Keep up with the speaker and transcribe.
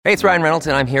Hey, it's Ryan Reynolds,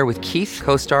 and I'm here with Keith,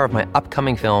 co-star of my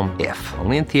upcoming film, If,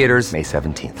 only in theaters May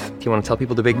 17th. Do you want to tell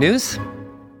people the big news?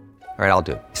 All right, I'll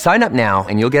do it. Sign up now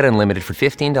and you'll get unlimited for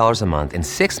 $15 a month and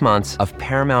 6 months of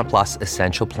Paramount Plus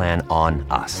Essential Plan on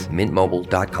us.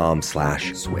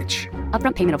 MintMobile.com/switch.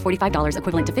 Upfront payment of $45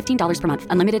 equivalent to $15 per month.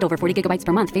 Unlimited over 40 gigabytes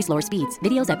per month. Face lower speeds.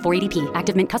 Videos at 480p.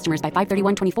 Active Mint customers by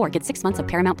 531.24 get 6 months of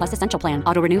Paramount Plus Essential Plan.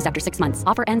 Auto renews after 6 months.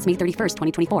 Offer ends May 31st,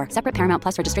 2024. Separate Paramount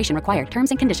Plus registration required. Terms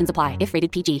and conditions apply if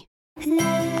rated PG.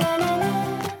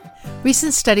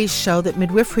 Recent studies show that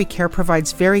midwifery care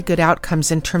provides very good outcomes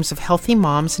in terms of healthy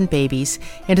moms and babies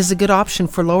and is a good option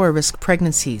for lower-risk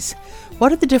pregnancies.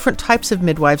 What are the different types of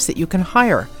midwives that you can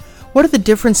hire? What are the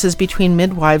differences between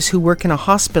midwives who work in a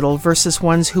hospital versus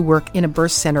ones who work in a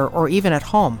birth center or even at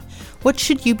home? What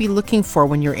should you be looking for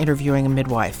when you're interviewing a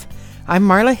midwife? I'm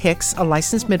Marla Hicks, a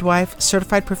licensed midwife,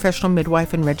 certified professional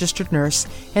midwife, and registered nurse,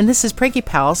 and this is Preggy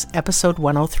Pals, episode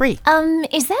 103.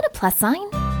 Is that a plus sign?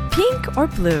 Pink or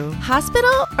blue?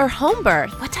 Hospital or home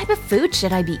birth? What type of food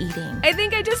should I be eating? I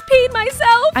think I just peed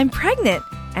myself. I'm pregnant,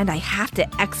 and I have to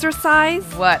exercise.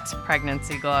 What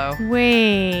pregnancy glow?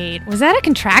 Wait, was that a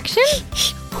contraction?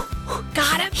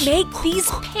 Gotta make these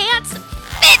pants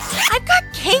fit. I've got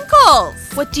kinkles.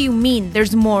 What do you mean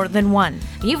there's more than one?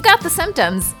 You've got the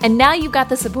symptoms, and now you've got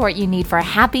the support you need for a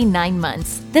happy 9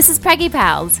 months. This is Preggy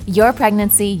Pals, your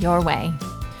pregnancy, your way.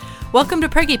 Welcome to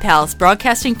Preggy Pals,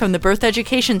 broadcasting from the Birth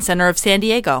Education Center of San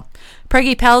Diego.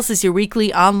 Preggy Pals is your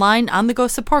weekly online, on-the-go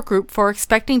support group for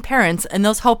expecting parents and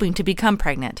those hoping to become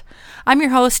pregnant. I'm your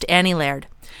host, Annie Laird.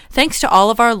 Thanks to all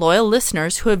of our loyal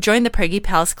listeners who have joined the Preggy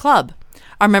Pals Club.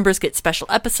 Our members get special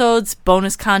episodes,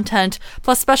 bonus content,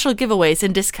 plus special giveaways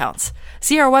and discounts.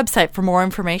 See our website for more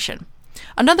information.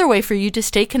 Another way for you to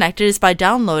stay connected is by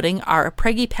downloading our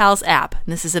Preggy Pals app.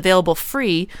 And this is available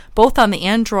free both on the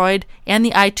Android and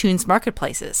the iTunes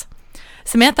marketplaces.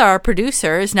 Samantha, our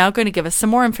producer, is now going to give us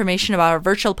some more information about our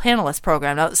virtual panelist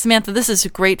program. Now, Samantha, this is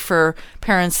great for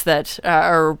parents that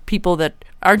are people that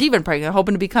aren't even pregnant,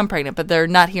 hoping to become pregnant, but they're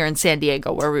not here in San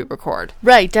Diego where we record.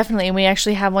 Right, definitely, and we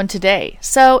actually have one today.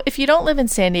 So if you don't live in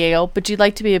San Diego, but you'd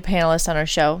like to be a panelist on our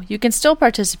show, you can still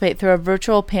participate through our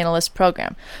virtual panelist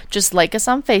program. Just like us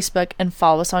on Facebook and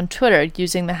follow us on Twitter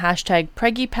using the hashtag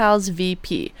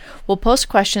PreggyPalsVP. We'll post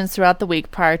questions throughout the week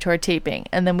prior to our taping,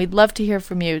 and then we'd love to hear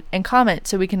from you and comment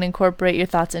so we can incorporate your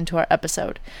thoughts into our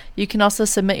episode. You can also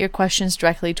submit your questions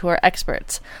directly to our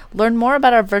experts. Learn more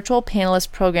about our virtual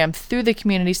panelist program through the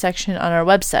community section on our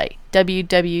website,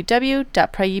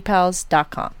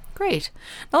 www.preggypals.com. Great.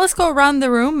 Now let's go around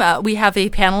the room. We have a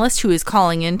panelist who is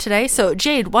calling in today. So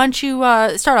Jade, why don't you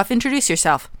start off? Introduce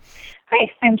yourself.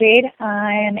 Hi, I'm Jade.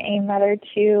 I am a mother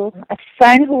to a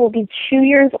son who will be 2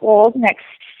 years old next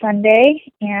Sunday,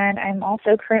 and I'm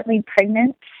also currently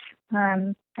pregnant.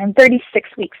 I'm 36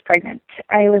 weeks pregnant.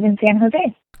 I live in San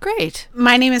Jose. Great.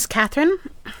 My name is Catherine.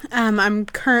 I'm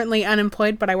currently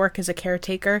unemployed, but I work as a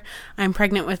caretaker. I'm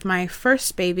pregnant with my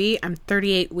first baby. I'm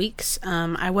 38 weeks.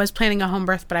 I was planning a home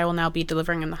birth, but I will now be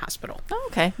delivering in the hospital. Oh,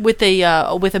 okay. With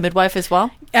a midwife as well?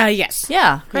 Yes.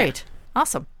 Yeah, great. Yeah.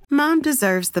 Awesome. Mom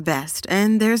deserves the best,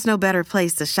 and there's no better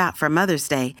place to shop for Mother's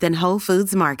Day than Whole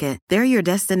Foods Market. They're your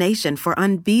destination for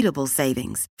unbeatable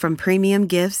savings, from premium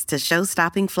gifts to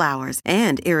show-stopping flowers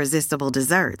and irresistible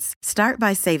desserts. Start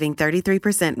by saving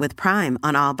 33% with Prime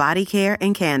on all body care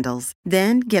and candles.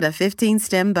 Then get a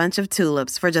 15-stem bunch of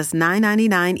tulips for just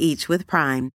 $9.99 each with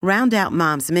Prime. Round out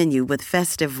Mom's menu with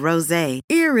festive rosé,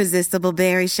 irresistible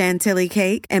berry chantilly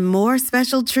cake, and more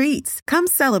special treats. Come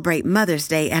celebrate Mother's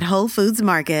Day at Whole Foods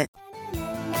Market.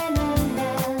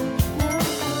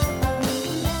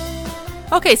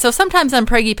 Okay, so sometimes on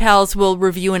Preggy Pals we'll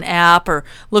review an app or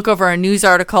look over a news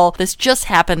article. This just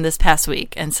happened this past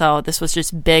week, and so this was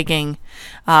just begging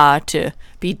to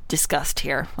be discussed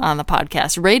here on the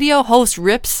podcast. Radio host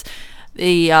rips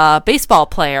the baseball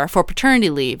player for paternity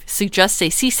leave, suggests a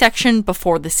C-section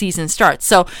before the season starts.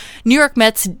 So New York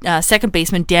Mets second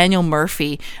baseman Daniel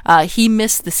Murphy, he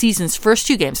missed the season's first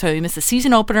 2 games. So he missed the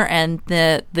season opener and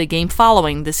the game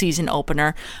following the season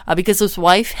opener because his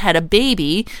wife had a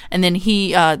baby, and then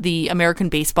the American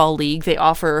Baseball League, they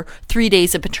offer 3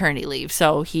 days of paternity leave.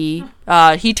 So he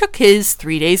took his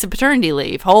 3 days of paternity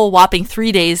leave, whole whopping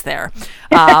 3 days there.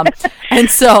 And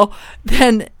so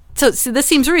then... So this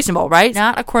seems reasonable, right?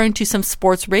 Not according to some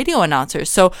sports radio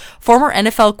announcers. So former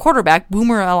NFL quarterback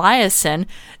Boomer Eliason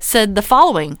said the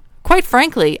following: "Quite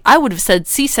frankly, I would have said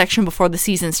C-section before the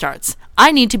season starts.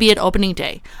 I need to be at opening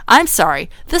day. I'm sorry.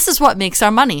 This is what makes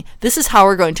our money. This is how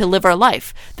we're going to live our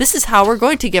life. This is how we're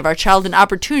going to give our child an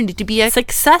opportunity to be a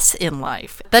success in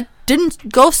life." That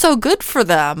didn't go so good for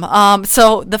them.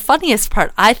 So the funniest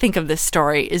part, I think, of this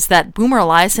story is that Boomer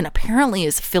Eliason apparently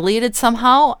is affiliated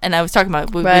somehow, and I was talking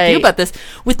about with you about this,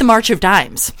 with the March of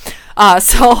Dimes.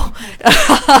 So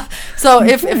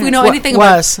if we know anything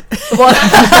about...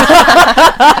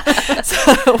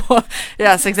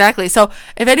 yes, exactly. So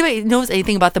if anybody knows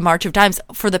anything about the March of Dimes,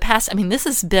 for the past, I mean, this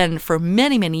has been for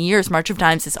many, many years, March of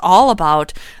Dimes is all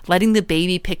about letting the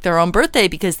baby pick their own birthday,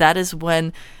 because that is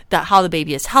when... how the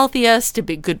baby is healthiest, to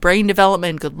be good brain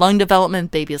development, good lung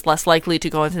development, baby is less likely to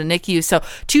go into the NICU. So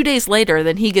 2 days later,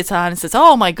 then he gets on and says,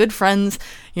 oh, my good friends,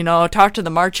 talked to the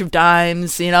March of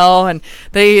Dimes, and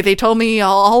they told me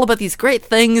all about these great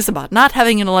things about not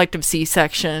having an elective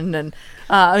C-section. And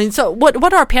so what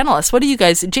are our panelists? What do you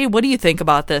guys, Jay, what do you think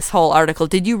about this whole article?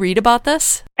 Did you read about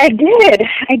this? I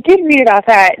did read about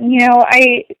that.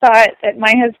 I thought that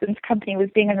my husband's company was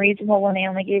being unreasonable when they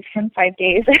only gave him 5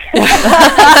 days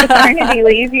maternity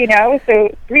leave, so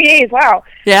 3 days, wow.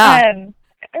 Yeah.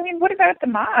 What about the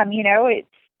mom,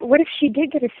 what if she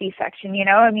did get a C-section,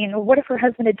 what if her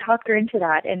husband had talked her into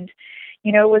that and,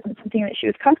 it wasn't something that she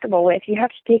was comfortable with? You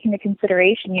have to take into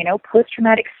consideration,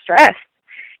 post-traumatic stress.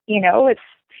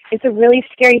 It's a really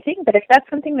scary thing, but if that's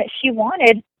something that she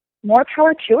wanted, more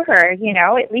power to her,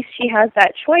 at least she has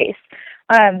that choice.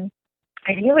 I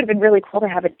think it would have been really cool to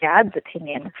have a dad's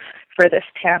opinion for this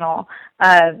panel,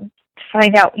 to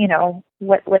find out,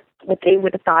 what they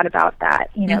would have thought about that,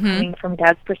 coming from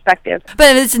dad's perspective.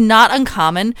 But it's not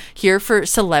uncommon here for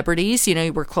celebrities.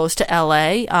 We're close to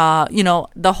LA.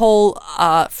 The whole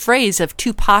phrase of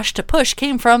too posh to push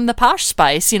came from the Posh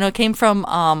Spice, came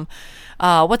from...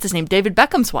 what's his name? David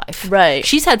Beckham's wife. Right.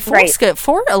 She's had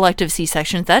four elective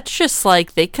C-sections. That's just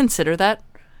like, they consider that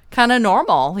kind of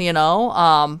normal,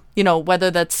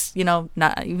 whether that's,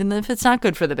 not, even if it's not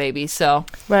good for the baby. So,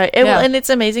 right. And it's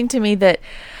amazing to me that,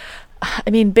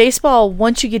 baseball,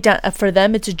 once you get down, for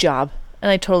them, it's a job. And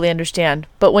I totally understand.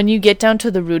 But when you get down to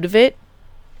the root of it,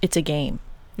 it's a game.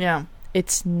 Yeah.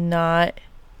 It's not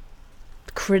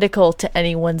critical to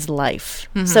anyone's life.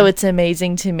 Mm-hmm. So it's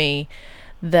amazing to me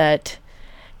that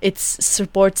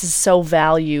sports is so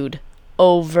valued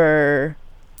over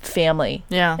family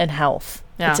and health.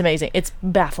 Yeah. It's amazing. It's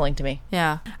baffling to me.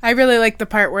 Yeah. I really like the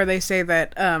part where they say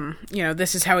that,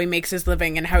 this is how he makes his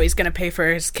living and how he's going to pay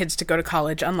for his kids to go to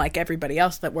college, unlike everybody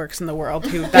else that works in the world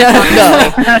who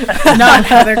that's not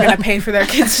how they're going to pay for their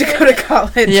kids to go to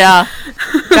college. Yeah.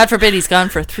 God forbid he's gone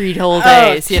for 3 whole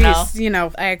days,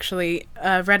 I actually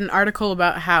read an article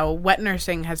about how wet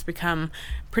nursing has become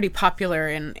pretty popular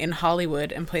in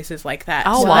Hollywood and places like that.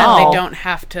 Oh, so wow. that they don't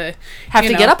have to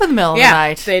get up in the middle of the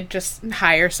night. They just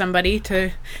hire somebody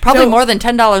to... Probably more than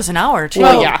 $10 an hour, too.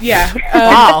 Well, yeah.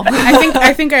 Wow.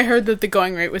 I think I heard that the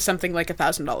going rate was something like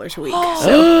 $1,000 a week.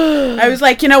 So I was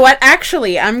like, you know what?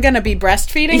 Actually, I'm going to be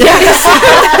breastfeeding.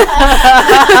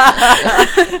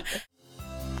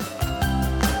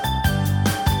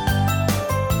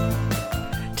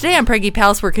 Today on Preggy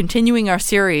Pals, we're continuing our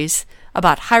series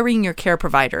about hiring your care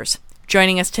providers.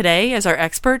 Joining us today as our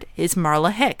expert is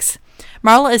Marla Hicks.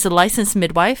 Marla is a licensed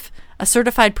midwife, a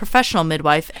certified professional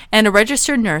midwife, and a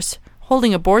registered nurse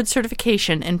holding a board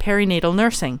certification in perinatal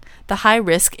nursing, the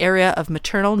high-risk area of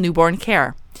maternal newborn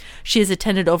care. She has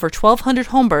attended over 1,200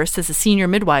 home births as a senior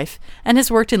midwife and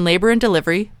has worked in labor and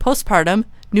delivery, postpartum,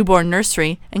 newborn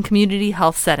nursery, and community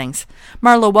health settings.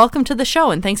 Marla, welcome to the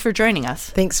show, and thanks for joining us.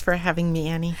 Thanks for having me,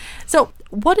 Annie. So,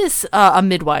 what is a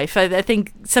midwife? I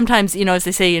think sometimes, as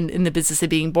they say in the business of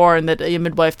being born, that a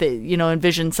midwife, they,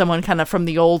 envision someone kind of from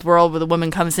the old world where the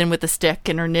woman comes in with a stick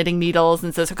and her knitting needles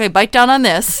and says, okay, bite down on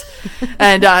this.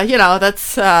 And,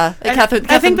 that's... Catherine,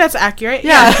 I think that's accurate.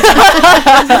 Yeah.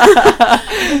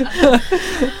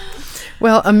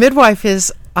 Well, a midwife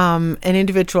is an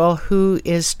individual who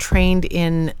is trained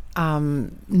in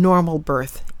normal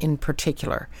birth in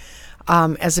particular.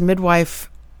 As a midwife,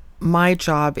 my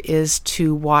job is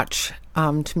to watch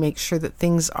to make sure that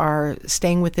things are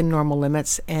staying within normal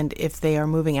limits, and if they are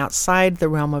moving outside the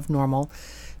realm of normal,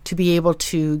 to be able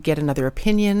to get another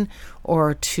opinion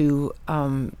or to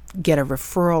get a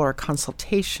referral or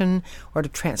consultation or to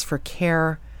transfer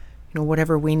care,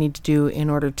 whatever we need to do in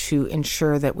order to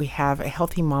ensure that we have a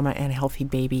healthy mama and a healthy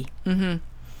baby. Mm-hmm.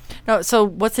 Now, so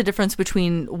what's the difference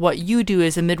between what you do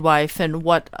as a midwife and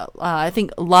what I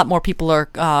think a lot more people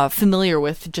are familiar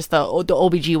with, just the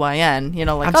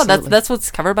OBGYN, Absolutely. That's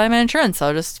what's covered by my insurance, so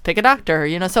I'll just pick a doctor,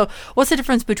 So what's the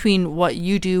difference between what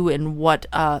you do and what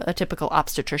a typical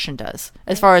obstetrician does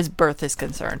as far as birth is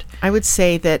concerned? I would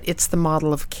say that it's the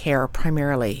model of care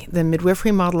primarily. The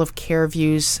midwifery model of care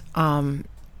views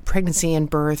pregnancy and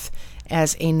birth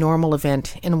as a normal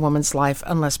event in a woman's life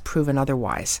unless proven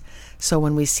otherwise. So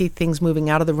when we see things moving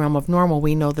out of the realm of normal,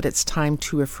 we know that it's time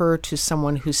to refer to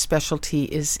someone whose specialty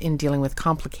is in dealing with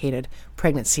complicated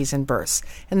pregnancies and births.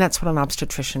 And that's what an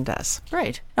obstetrician does.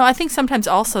 Right. Now, I think sometimes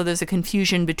also there's a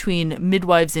confusion between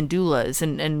midwives and doulas,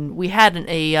 and we had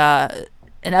an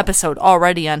episode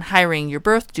already on hiring your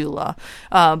birth doula,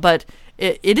 but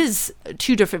it is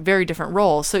two very different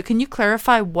roles. So can you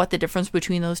clarify what the difference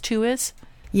between those two is?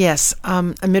 Yes.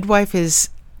 A midwife is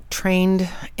trained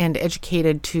and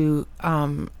educated to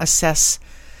assess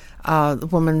the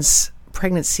woman's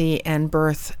pregnancy and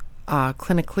birth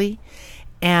clinically,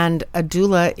 and a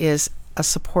doula is a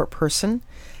support person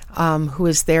who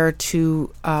is there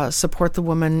to support the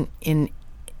woman in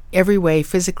every way,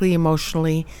 physically,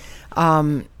 emotionally,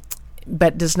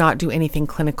 but does not do anything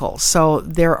clinical. So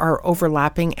there are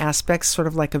overlapping aspects, sort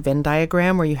of like a Venn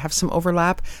diagram where you have some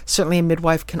overlap. Certainly a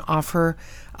midwife can offer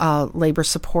labor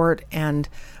support and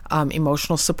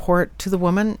emotional support to the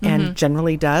woman, and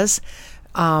generally does.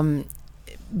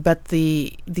 But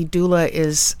the doula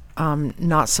is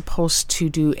not supposed to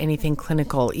do anything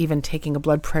clinical, even taking a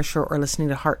blood pressure or listening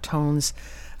to heart tones,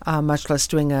 much less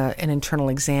doing an internal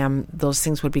exam. Those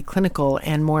things would be clinical,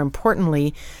 and more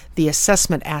importantly, the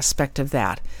assessment aspect of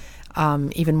that,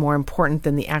 even more important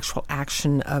than the actual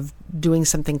action of doing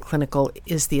something clinical,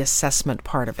 is the assessment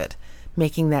part of it.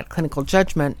 Making that clinical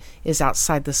judgment is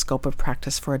outside the scope of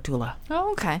practice for a doula.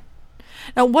 Oh, okay.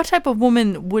 Now, what type of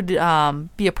woman would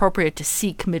be appropriate to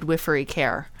seek midwifery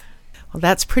care? Well,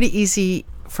 that's pretty easy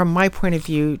from my point of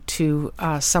view to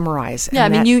summarize. Yeah,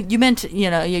 and I mean, you meant,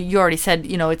 you already said,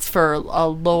 it's for a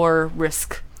lower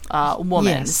risk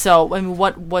woman. Yes. So, I mean,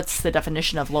 what's the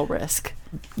definition of low risk?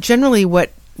 Generally,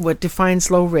 what defines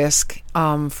low risk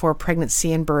for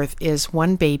pregnancy and birth is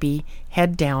one baby,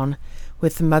 head down,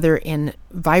 with the mother in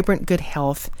vibrant good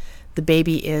health. The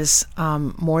baby is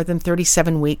more than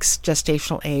 37 weeks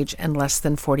gestational age and less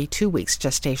than 42 weeks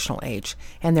gestational age.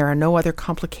 And there are no other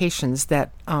complications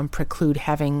that preclude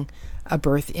having a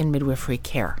birth in midwifery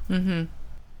care. Mm-hmm.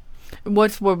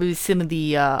 What would be some of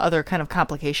the other kind of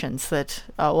complications that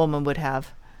a woman would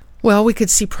have? Well, we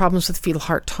could see problems with fetal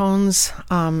heart tones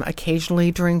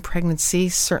occasionally during pregnancy.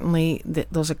 Certainly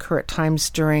those occur at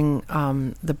times during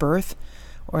the birth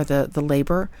or the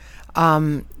labor.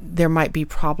 There might be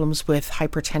problems with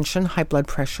hypertension, high blood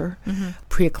pressure,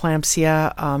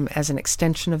 preeclampsia as an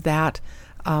extension of that.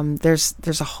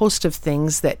 There's a host of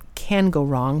things that can go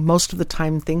wrong. Most of the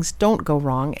time things don't go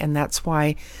wrong, and that's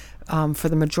why for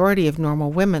the majority of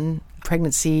normal women,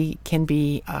 pregnancy can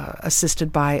be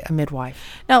assisted by a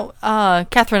midwife. Now,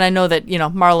 Catherine, I know that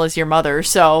Marla's your mother,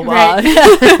 so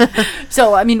right.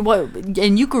 So I mean,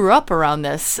 and you grew up around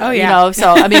this. Oh yeah. So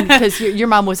I mean, because your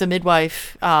mom was a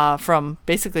midwife from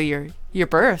basically your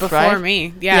birth, before right?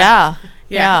 me. Yeah.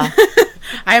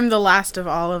 I am the last of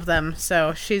all of them,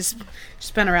 so she's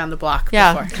been around the block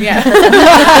before. Yeah.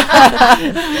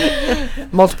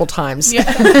 Multiple times.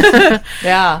 Yeah.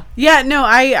 Yeah. Yeah, no,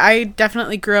 I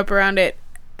definitely grew up around it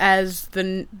as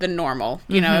the normal.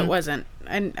 It wasn't.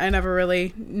 I never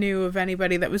really knew of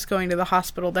anybody that was going to the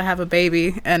hospital to have a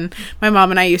baby, and my mom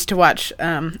and I used to watch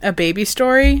A Baby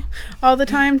Story all the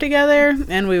time together,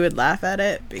 and we would laugh at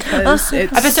it because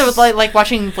it's... I bet it was like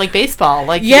watching baseball,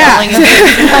 yeah.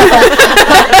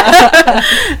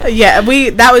 Yeah,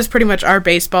 that was pretty much our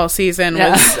baseball season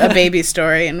was A Baby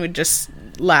Story, and we'd just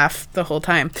laugh the whole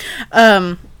time.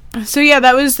 So yeah,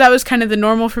 that was kind of the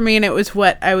normal for me, and it was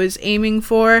what I was aiming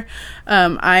for.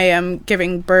 I am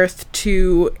giving birth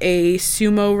to a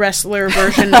sumo wrestler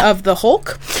version of the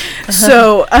Hulk.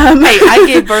 So hey, I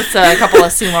gave birth to a couple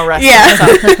of sumo wrestlers. Yeah,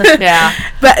 so, yeah.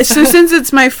 But so since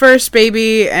it's my first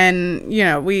baby, and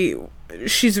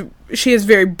she has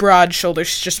very broad shoulders.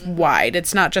 She's just wide.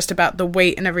 It's not just about the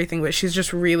weight and everything, but she's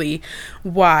just really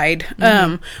wide.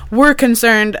 We're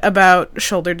concerned about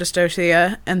shoulder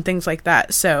dystocia and things like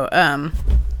that. So,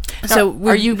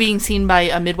 are you being seen by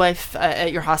a midwife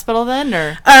at your hospital then,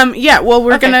 or? Yeah. Well,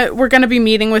 we're gonna be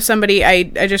meeting with somebody. I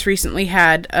just recently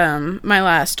had my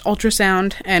last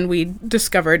ultrasound, and we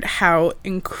discovered how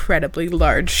incredibly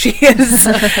large she is.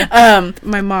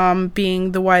 My mom,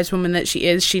 being the wise woman that she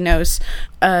is, she knows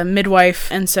a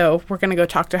midwife, and so we're gonna go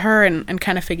talk to her and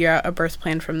kind of figure out a birth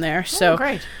plan from there. So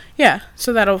great. Yeah,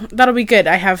 so that'll be good.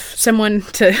 I have someone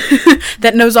to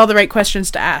that knows all the right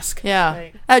questions to ask. Yeah.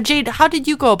 Right. Jade, how did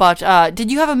you go about?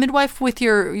 Did you have a midwife with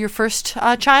your first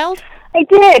child? I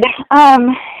did,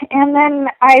 and then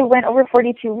I went over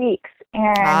 42 weeks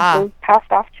and was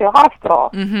passed off to a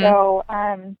hospital. So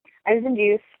I was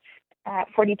induced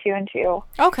at 42 and 2.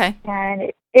 Okay.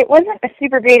 And it wasn't a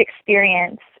super great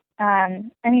experience.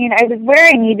 I mean, I was where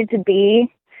I needed to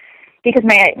be because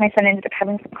my son ended up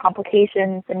having some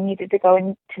complications and needed to go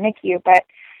into NICU, but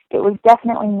it was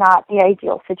definitely not the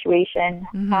ideal situation.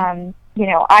 You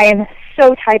know, I am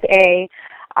so type A.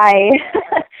 I,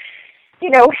 you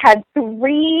know, had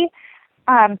 3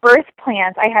 birth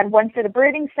plans. I had one for the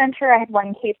birthing center. I had one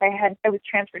in case I was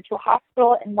transferred to a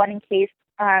hospital, and one in case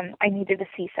I needed a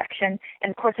C-section.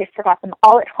 And of course, I forgot them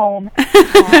all at home.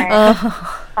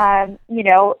 And, you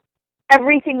know,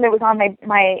 everything that was on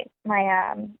my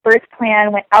birth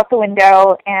plan went out the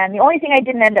window. And the only thing I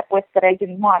didn't end up with that I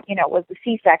didn't want, you know, was the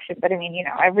C-section. But I mean, you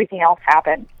know, everything else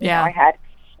happened. Yeah. You know,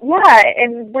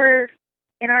 and we're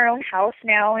in our own house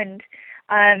now, and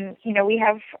you know, we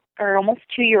have our almost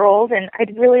 2-year-old, and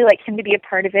I'd really like him to be a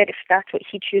part of it if that's what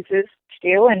he chooses to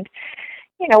do. And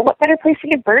you know, what better place to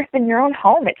give birth than your own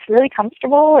home? It's really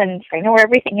comfortable, and I know where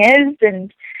everything is,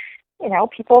 and you know,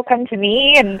 people come to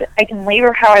me, and I can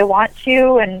labor how I want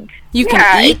to, and you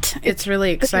can eat. It's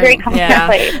really exciting. It's a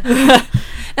very comfortable place.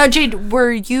 Now, Jade,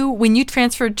 were you, when you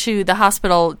transferred to the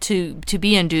hospital to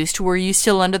be induced, were you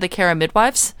still under the care of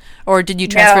midwives, or did you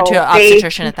transfer to an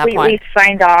obstetrician at that point? No, they completely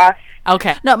signed off.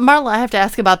 Okay. Now, Marla, I have to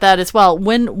ask about that as well.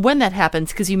 When that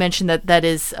happens, because you mentioned that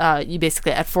is you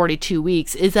basically at 42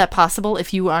 weeks, is that possible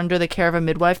if you are under the care of a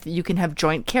midwife that you can have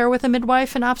joint care with a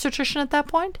midwife and obstetrician at that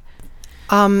point?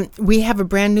 We have a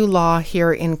brand new law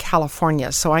here in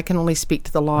California, so I can only speak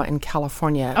to the law in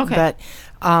California. Okay. But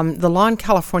the law in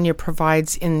California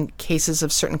provides, in cases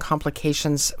of certain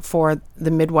complications, for the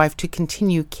midwife to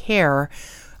continue care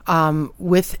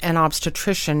with an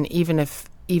obstetrician, even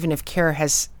if care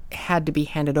has had to be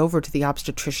handed over to the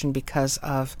obstetrician because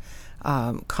of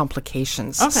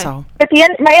complications. Okay. So, but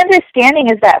my understanding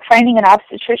is that finding an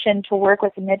obstetrician to work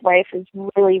with a midwife is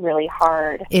really, really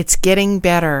hard. It's getting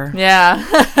better. Yeah.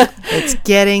 It's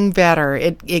getting better.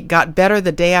 It got better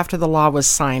the day after the law was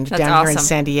signed down here in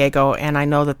San Diego, and I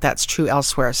know that that's true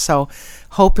elsewhere. So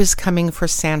hope is coming for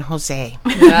San Jose.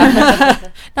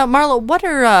 Now, Marla, what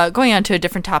are, going on to a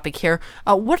different topic here,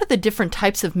 what are the different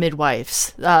types of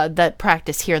midwives that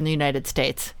practice here in the United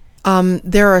States?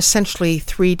 There are essentially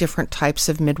 3 different types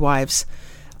of midwives.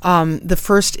 The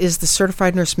first is the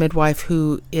certified nurse midwife,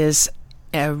 who is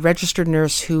a registered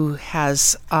nurse who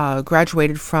has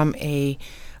graduated from a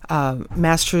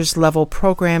master's level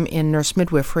program in nurse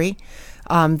midwifery.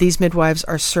 These midwives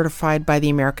are certified by the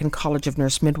American College of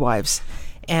Nurse Midwives,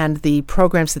 and the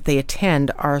programs that they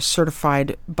attend are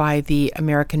certified by the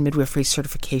American Midwifery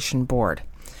Certification Board.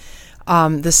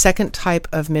 The second type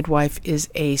of midwife is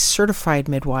a certified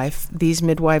midwife. These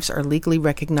midwives are legally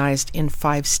recognized in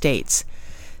 5 states.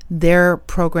 Their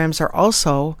programs are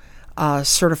also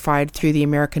certified through the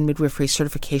American Midwifery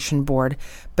Certification Board,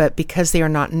 but because they are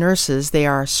not nurses, they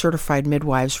are certified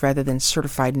midwives rather than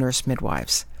certified nurse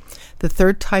midwives. The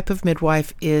third type of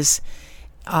midwife is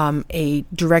a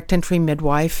direct entry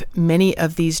midwife. Many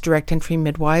of these direct entry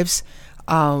midwives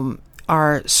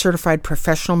are certified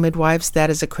professional midwives. That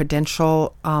is a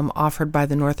credential offered by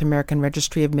the North American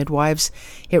Registry of Midwives.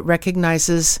 It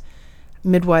recognizes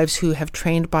midwives who have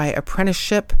trained by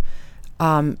apprenticeship.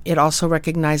 It also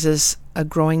recognizes a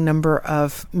growing number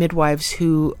of midwives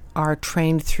who are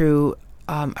trained through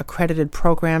accredited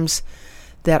programs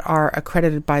that are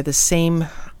accredited by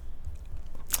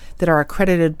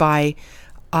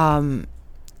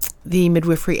the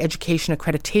Midwifery Education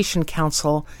Accreditation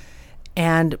Council.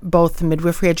 And both the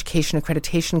Midwifery Education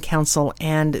Accreditation Council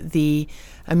and the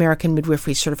American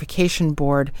Midwifery Certification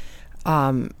Board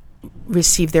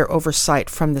receive their oversight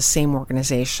from the same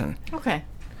organization. Okay.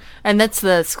 And that's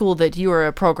the school that you were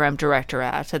a program director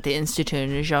at the Institute of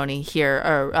Nijoni here.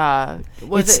 Or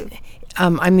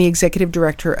I'm the executive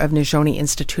director of Nijoni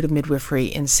Institute of Midwifery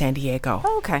in San Diego.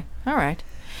 Oh, okay. All right.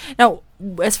 Now,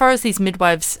 as far as these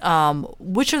midwives,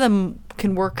 which of them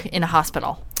can work in a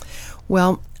hospital?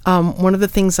 Well, one of the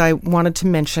things I wanted to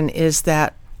mention is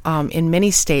that in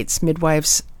many states,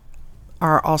 midwives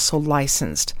are also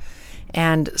licensed.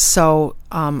 And so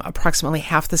approximately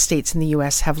half the states in the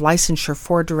U.S. have licensure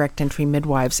for direct entry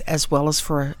midwives as well as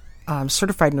for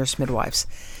certified nurse midwives.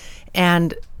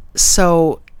 And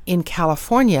so in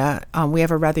California, we have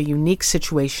a rather unique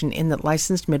situation in that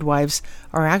licensed midwives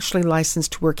are actually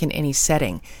licensed to work in any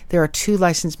setting. There are 2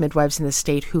 licensed midwives in the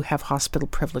state who have hospital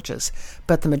privileges,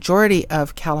 but the majority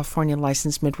of California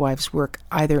licensed midwives work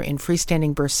either in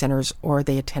freestanding birth centers or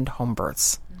they attend home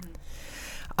births.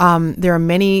 There are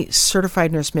many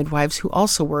certified nurse midwives who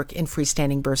also work in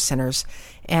freestanding birth centers,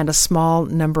 and a small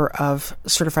number of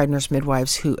certified nurse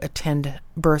midwives who attend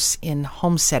births in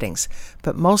home settings.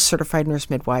 But most certified nurse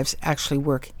midwives actually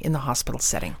work in the hospital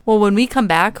setting. Well, when we come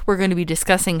back, we're going to be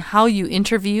discussing how you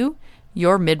interview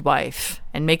your midwife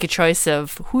and make a choice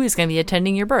of who is going to be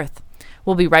attending your birth.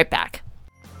 We'll be right back.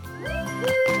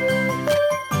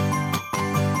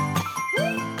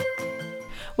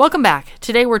 Welcome back.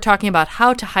 Today we're talking about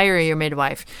how to hire your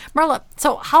midwife. Marla,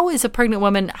 so how is a pregnant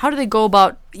woman, how do they go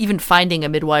about even finding a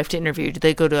midwife to interview? Do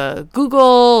they go to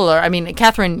Google? Or, I mean,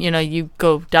 Catherine, you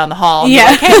go down the hall and be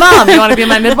like, hey, Mom, you want to be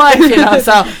my midwife?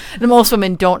 So most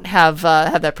women don't have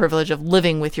that privilege of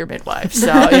living with your midwife. So,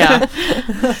 yeah.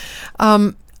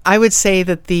 I would say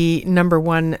that the number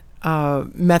one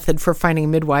method for finding a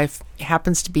midwife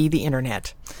happens to be the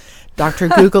internet. Dr.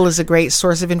 Google is a great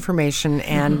source of information,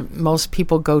 and most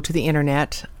people go to the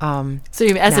internet. So,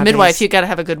 as a midwife, you got to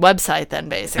have a good website, then,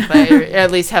 basically, or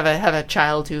at least have a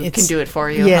child who can do it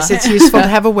for you. Yes, it's useful to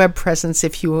have a web presence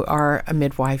if you are a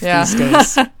midwife these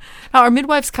days. Now, are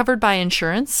midwives covered by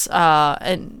insurance?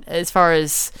 And as far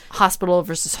as hospital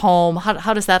versus home,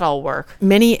 how does that all work?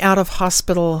 Many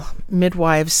out-of-hospital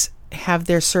midwives have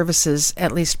their services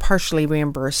at least partially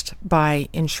reimbursed by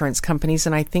insurance companies,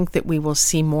 and I think that we will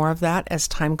see more of that as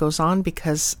time goes on,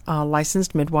 because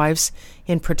licensed midwives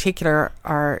in particular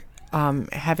are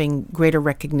having greater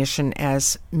recognition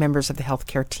as members of the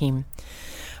healthcare team.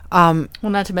 Well,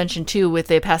 not to mention, too, with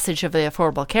the passage of the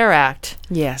Affordable Care Act,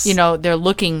 yes, they're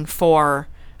looking for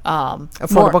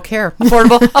affordable care.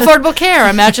 Affordable care.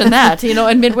 Imagine that.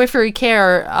 And midwifery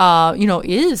care,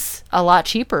 is a lot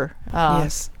cheaper.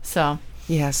 Yes. So.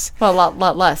 Yes. Well, a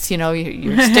lot less.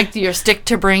 Your stick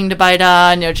to bring to bite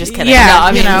on. Just kidding. Yeah. No,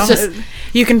 I mean, it's just,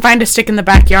 you can find a stick in the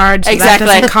backyard. So exactly.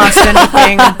 That doesn't cost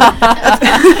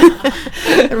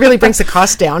anything. It really brings the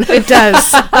cost down. It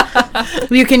does.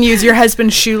 You can use your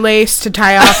husband's shoelace to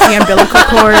tie off the umbilical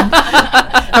cord.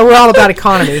 We're all about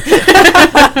economy.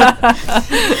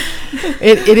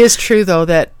 It is true, though,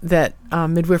 that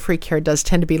midwifery care does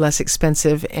tend to be less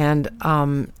expensive, and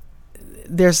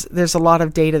there's a lot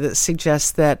of data that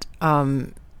suggests that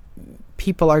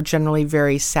people are generally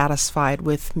very satisfied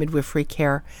with midwifery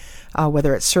care,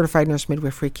 whether it's certified nurse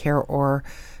midwifery care or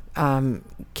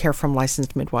care from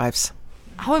licensed midwives.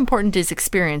 How important is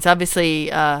experience? Obviously,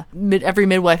 every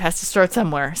midwife has to start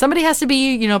somewhere. Somebody has to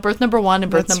be, birth number 1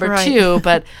 and birth That's number right. 2.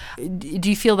 But do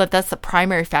you feel that that's the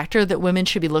primary factor that women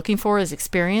should be looking for, is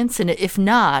experience? And if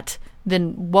not,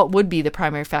 then what would be the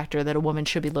primary factor that a woman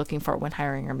should be looking for when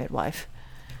hiring her midwife?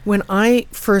 When I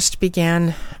first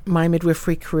began my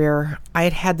midwifery career, I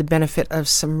had the benefit of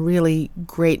some really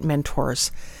great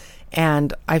mentors,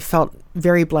 and I felt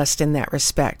very blessed in that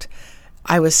respect.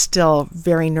 I was still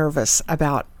very nervous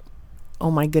about, oh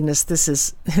my goodness, this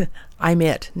is, I'm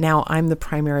it. Now I'm the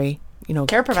primary,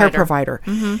 care provider.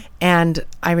 Mm-hmm. And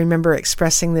I remember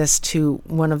expressing this to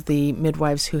one of the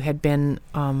midwives who had been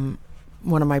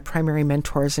one of my primary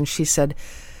mentors, and she said,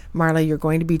 Marla, you're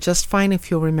going to be just fine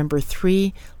if you'll remember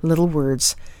 3 little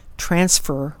words: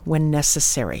 transfer when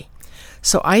necessary.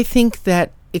 So I think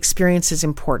that experience is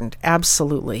important,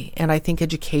 absolutely, and I think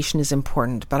education is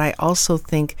important, but I also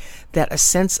think that a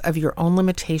sense of your own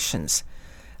limitations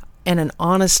and an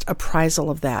honest appraisal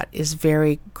of that is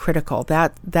very critical.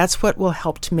 That's what will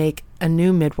help to make a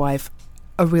new midwife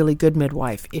a really good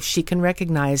midwife. If she can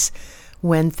recognize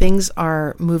when things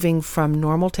are moving from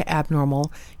normal to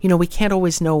abnormal, we can't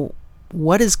always know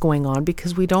what is going on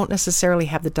because we don't necessarily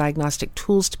have the diagnostic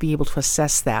tools to be able to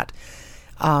assess that.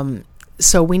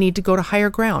 So we need to go to higher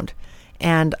ground.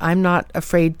 And I'm not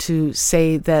afraid to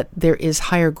say that there is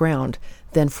higher ground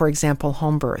than, for example,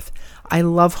 home birth. I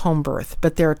love home birth,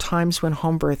 but there are times when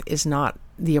home birth is not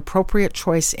the appropriate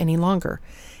choice any longer.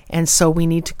 And so we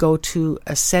need to go to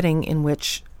a setting in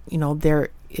which, there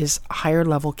is higher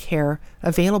level care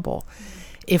available.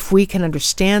 If we can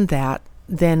understand that,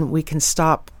 then we can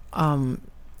stop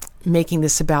making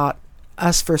this about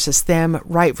us versus them,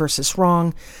 right versus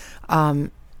wrong.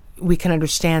 We can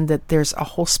understand that there's a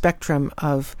whole spectrum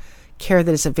of care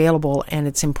that is available, and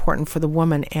it's important for the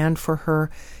woman and for her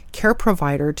care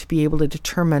provider to be able to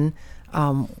determine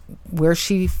where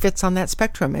she fits on that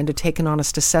spectrum and to take an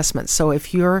honest assessment. So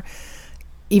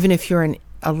even if you're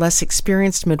a less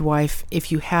experienced midwife,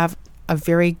 if you have a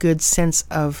very good sense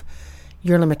of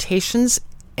your limitations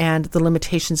and the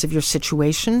limitations of your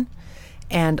situation,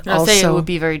 And I'll also, say it would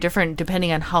be very different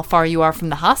depending on how far you are from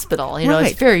the hospital. You know,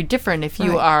 it's very different if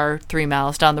you are 3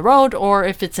 miles down the road or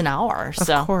if it's an hour.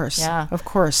 So, of course, yeah. Of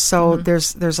course. So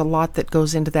there's a lot that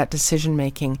goes into that decision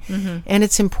making. And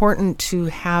it's important to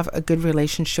have a good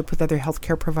relationship with other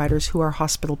healthcare providers who are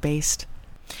hospital-based.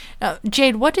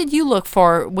 Jade, what did you look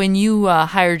for when you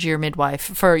hired your midwife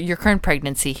for your current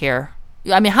pregnancy here?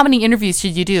 I mean, how many interviews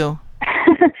did you do?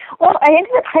 Well, I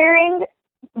ended up hiring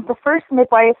the first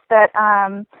midwife that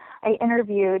I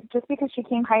interviewed just because she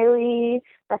came highly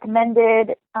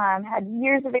recommended, had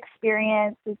years of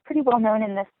experience, was pretty well known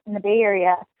in the Bay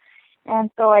Area. And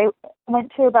so I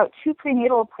went to about 2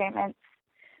 prenatal appointments.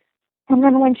 And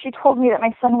then when she told me that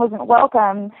my son wasn't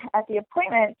welcome at the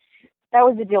appointment, that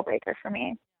was a deal breaker for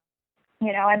me.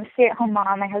 You know, I'm a stay-at-home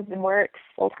mom. My husband works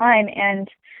full-time. And,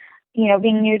 you know,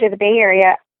 being new to the Bay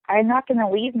Area, I'm not going to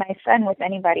leave my son with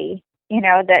anybody, you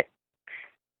know, that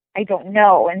I don't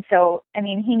know. And so, I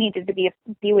mean, he needed to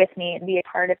be with me and be a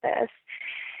part of this.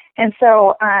 And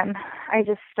so I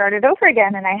just started over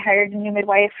again, and I hired a new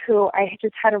midwife who I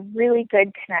just had a really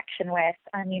good connection with.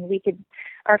 I mean,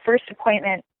 our first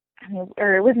appointment,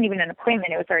 or it wasn't even an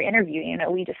appointment, it was our interview. You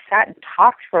know, we just sat and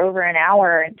talked for over an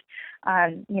hour, and,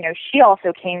 you know, she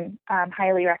also came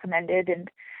highly recommended. And,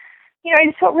 you know, I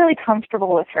just felt really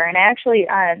comfortable with her. And I actually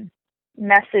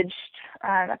messaged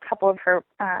a couple of her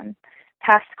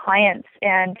past clients,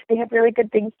 and they have really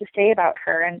good things to say about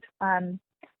her. And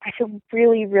I feel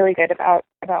really, really good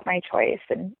about my choice.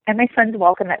 And my son's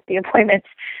welcome at the appointments.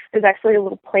 There's actually a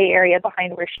little play area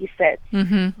behind where she sits.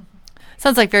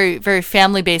 Sounds like very, very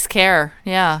family-based care.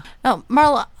 Yeah. Now,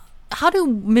 Marla, how do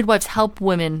midwives help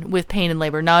women with pain and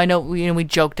labor? Now, I know we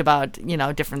joked about,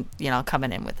 different,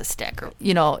 coming in with a stick. Or,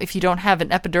 if you don't have an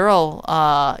epidural,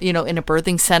 in a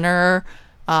birthing center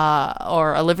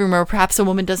or a living room, or perhaps a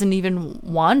woman doesn't even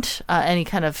want any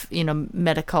kind of,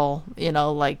 medical,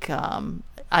 like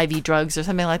IV drugs or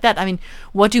something like that. I mean,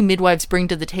 what do midwives bring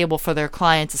to the table for their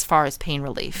clients as far as pain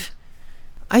relief?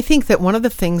 I think that one of the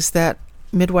things that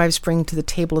midwives bring to the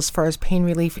table as far as pain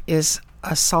relief is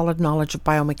a solid knowledge of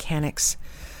biomechanics.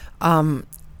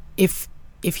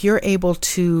 If you're able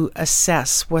to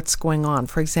assess what's going on,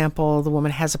 for example, the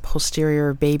woman has a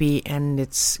posterior baby and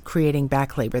it's creating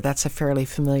back labor, that's a fairly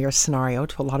familiar scenario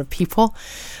to a lot of people,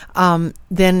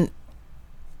 then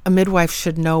a midwife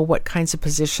should know what kinds of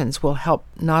positions will help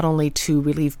not only to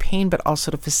relieve pain, but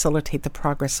also to facilitate the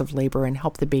progress of labor and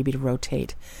help the baby to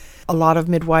rotate. A lot of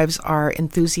midwives are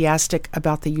enthusiastic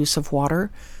about the use of water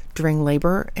during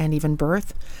labor and even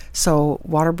birth. So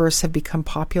water births have become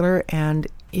popular, and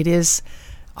it is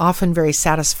often very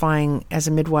satisfying as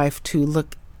a midwife to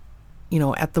look,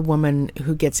 at the woman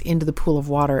who gets into the pool of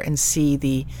water and see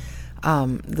the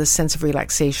sense of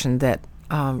relaxation that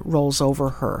rolls over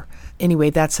her. Anyway,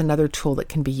 that's another tool that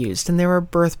can be used. And there are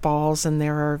birth balls, and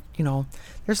there are,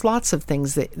 there's lots of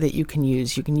things that you can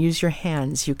use. You can use your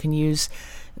hands. You can use,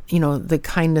 the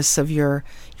kindness of your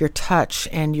touch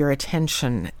and your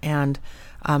attention. And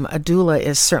a doula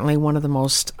is certainly one of the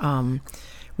most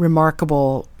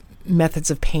remarkable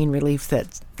methods of pain relief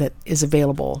that is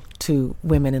available to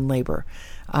women in labor.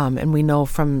 And we know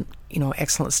from,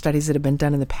 excellent studies that have been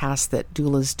done in the past that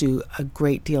doulas do a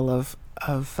great deal of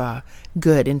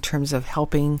good in terms of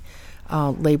helping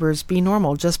labors be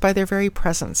normal just by their very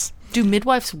presence. Do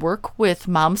midwives work with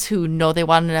moms who know they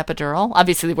want an epidural?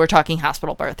 Obviously, we're talking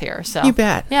hospital birth here. So You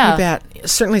bet. Yeah. You bet.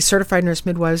 Certainly certified nurse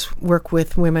midwives work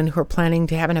with women who are planning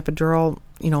to have an epidural,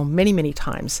 many, many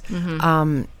times.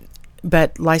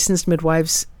 But licensed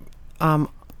midwives,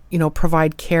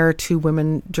 provide care to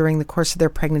women during the course of their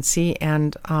pregnancy.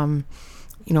 And,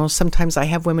 sometimes I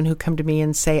have women who come to me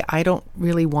and say, I don't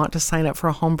really want to sign up for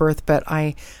a home birth, but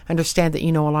I understand that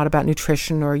you know a lot about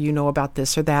nutrition, or you know about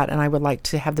this or that, and I would like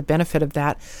to have the benefit of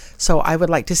that. So I would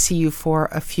like to see you for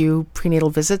a few prenatal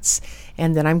visits,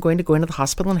 and then I'm going to go into the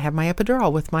hospital and have my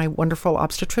epidural with my wonderful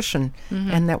obstetrician.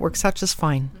 And that works out just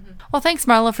fine. Well, thanks,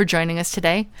 Marla, for joining us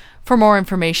today. For more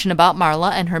information about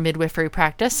Marla and her midwifery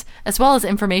practice, as well as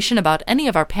information about any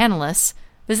of our panelists,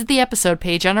 visit the episode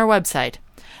page on our website.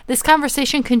 This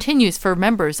conversation continues for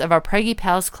members of our Preggy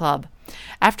Pals Club.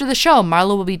 After the show,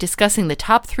 Marla will be discussing the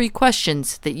top 3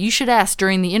 questions that you should ask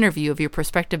during the interview of your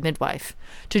prospective midwife.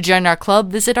 To join our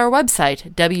club, visit our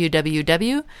website,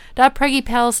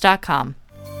 www.preggypals.com.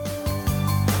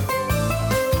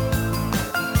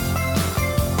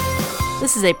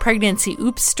 This is a pregnancy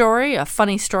oops story, a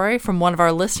funny story from one of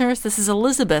our listeners. This is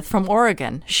Elizabeth from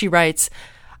Oregon. She writes,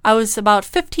 I was about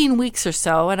 15 weeks or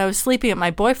so, and I was sleeping at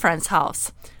my boyfriend's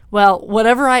house. Well,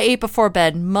 whatever I ate before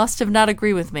bed must have not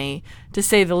agreed with me, to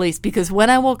say the least, because when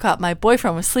I woke up, my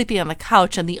boyfriend was sleeping on the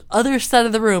couch on the other side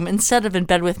of the room instead of in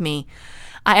bed with me.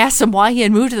 I asked him why he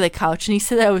had moved to the couch, and he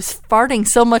said that I was farting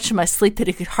so much in my sleep that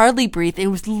he could hardly breathe. It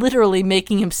was literally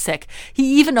making him sick.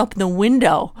 He even opened the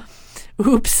window.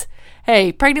 Oops.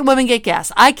 Hey, pregnant women get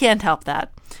gas. I can't help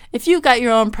that. If you got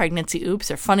your own pregnancy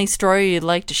oops or funny story you'd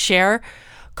like to share,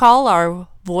 call our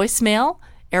voicemail,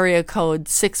 area code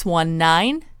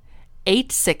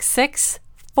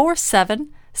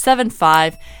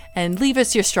 619-866-4775, and leave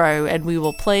us your story, and we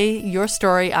will play your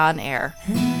story on air.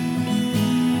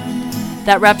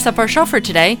 That wraps up our show for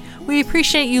today. We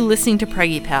appreciate you listening to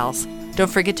Preggy Pals. Don't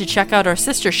forget to check out our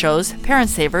sister shows, Parent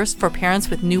Savers for parents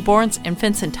with newborns,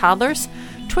 infants, and toddlers,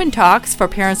 Twin Talks for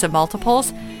parents of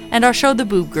multiples, and our show The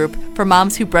Boob Group for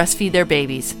moms who breastfeed their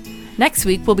babies. Next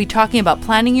week, we'll be talking about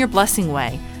planning your blessing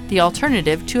way, the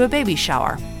alternative to a baby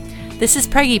shower. This is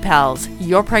Preggy Pals,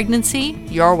 your pregnancy,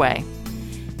 your way.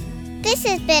 This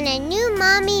has been a New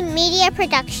Mommy Media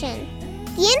production.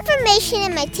 The information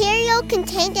and material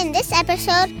contained in this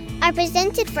episode are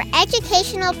presented for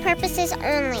educational purposes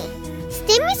only.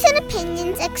 Statements and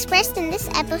opinions expressed in this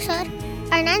episode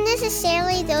are not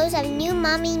necessarily those of New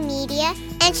Mommy Media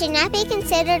and should not be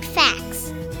considered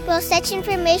facts. While such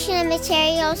information and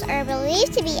materials are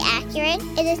believed to be accurate,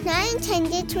 it is not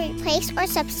intended to replace or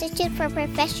substitute for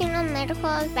professional medical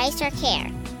advice or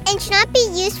care, and should not be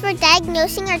used for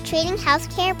diagnosing or treating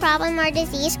healthcare problem or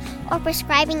disease or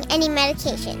prescribing any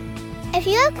medication. If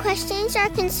you have questions or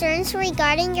concerns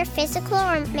regarding your physical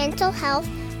or mental health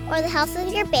or the health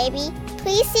of your baby,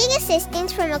 please seek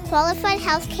assistance from a qualified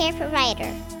healthcare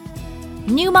provider.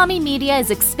 New Mommy Media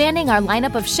is expanding our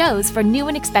lineup of shows for new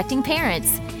and expecting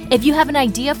parents. If you have an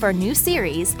idea for a new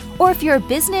series, or if you're a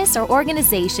business or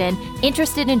organization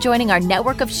interested in joining our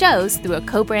network of shows through a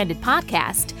co-branded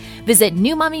podcast, visit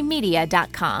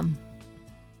newmommymedia.com.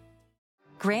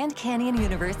 Grand Canyon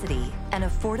University, an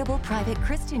affordable private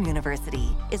Christian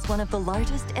university, is one of the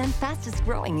largest and fastest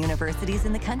growing universities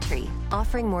in the country,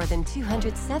 offering more than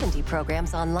 270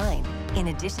 programs online. In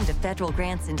addition to federal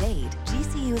grants and aid,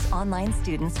 GCU's online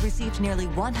students received nearly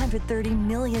 $130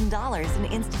 million in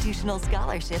institutional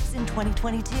scholarships in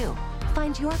 2022.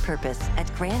 Find your purpose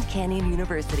at Grand Canyon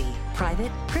University.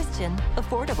 Private, Christian,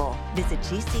 affordable. Visit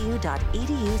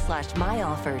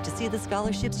gcu.edu/myoffer to see the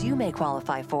scholarships you may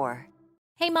qualify for.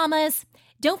 Hey mamas,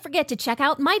 don't forget to check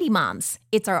out Mighty Moms.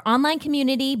 It's our online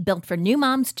community built for new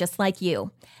moms just like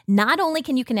you. Not only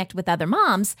can you connect with other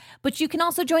moms, but you can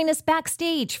also join us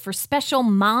backstage for special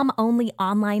mom-only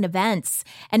online events.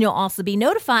 And you'll also be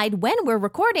notified when we're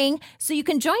recording so you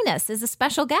can join us as a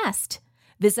special guest.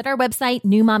 Visit our website,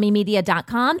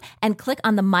 newmommymedia.com, and click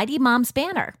on the Mighty Moms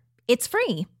banner. It's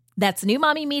free. That's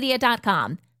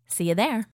newmommymedia.com. See you there.